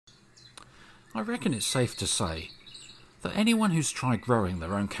I reckon it's safe to say that anyone who's tried growing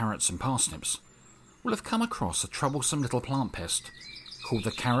their own carrots and parsnips will have come across a troublesome little plant pest called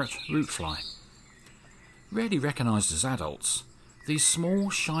the carrot root fly. Rarely recognised as adults, these small,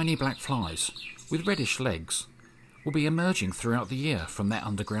 shiny black flies with reddish legs will be emerging throughout the year from their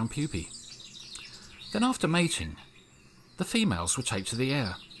underground pupae. Then after mating, the females will take to the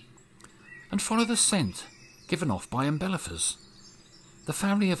air and follow the scent given off by umbellifers, the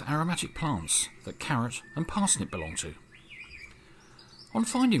family of aromatic plants that carrot and parsnip belong to. On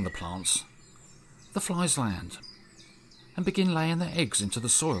finding the plants, the flies land and begin laying their eggs into the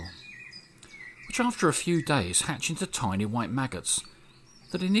soil, which after a few days hatch into tiny white maggots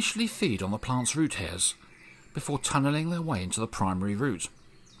that initially feed on the plant's root hairs before tunnelling their way into the primary root.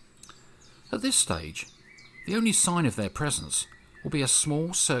 At this stage, the only sign of their presence will be a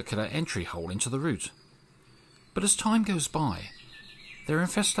small circular entry hole into the root. But as time goes by, their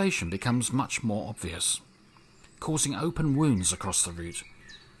infestation becomes much more obvious, causing open wounds across the root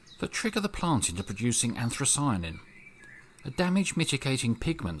that trigger the plant into producing anthocyanin, a damage-mitigating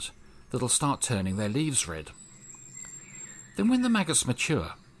pigment that'll start turning their leaves red. Then when the maggots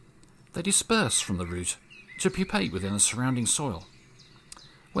mature, they disperse from the root to pupate within the surrounding soil,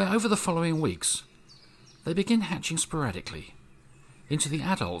 where over the following weeks they begin hatching sporadically into the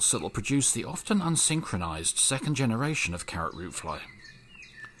adults that will produce the often unsynchronized second generation of carrot root fly.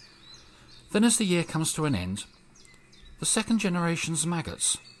 Then as the year comes to an end, the second generation's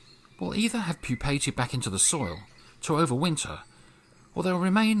maggots will either have pupated back into the soil to overwinter, or they'll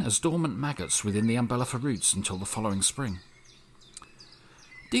remain as dormant maggots within the umbellifer roots until the following spring.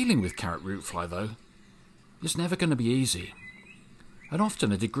 Dealing with carrot root fly, though, is never going to be easy, and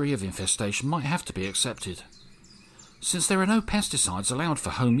often a degree of infestation might have to be accepted, since there are no pesticides allowed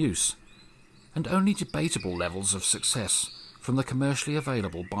for home use, and only debatable levels of success from the commercially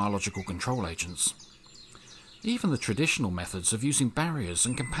available biological control agents. Even the traditional methods of using barriers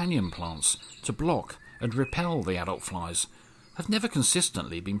and companion plants to block and repel the adult flies have never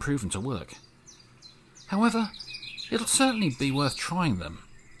consistently been proven to work. However, it'll certainly be worth trying them,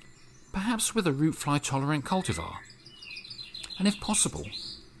 perhaps with a root fly tolerant cultivar, and if possible,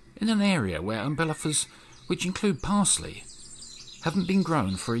 in an area where umbellifers, which include parsley, haven't been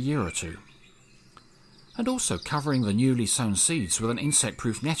grown for a year or two, and also covering the newly sown seeds with an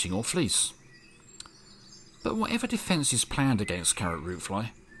insect-proof netting or fleece. But whatever defence is planned against carrot root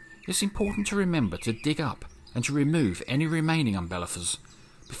fly, it's important to remember to dig up and to remove any remaining umbellifers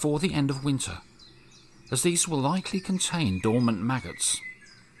before the end of winter, as these will likely contain dormant maggots.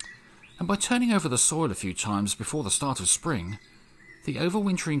 And by turning over the soil a few times before the start of spring, the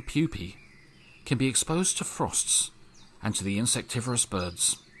overwintering pupae can be exposed to frosts and to the insectivorous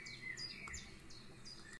birds.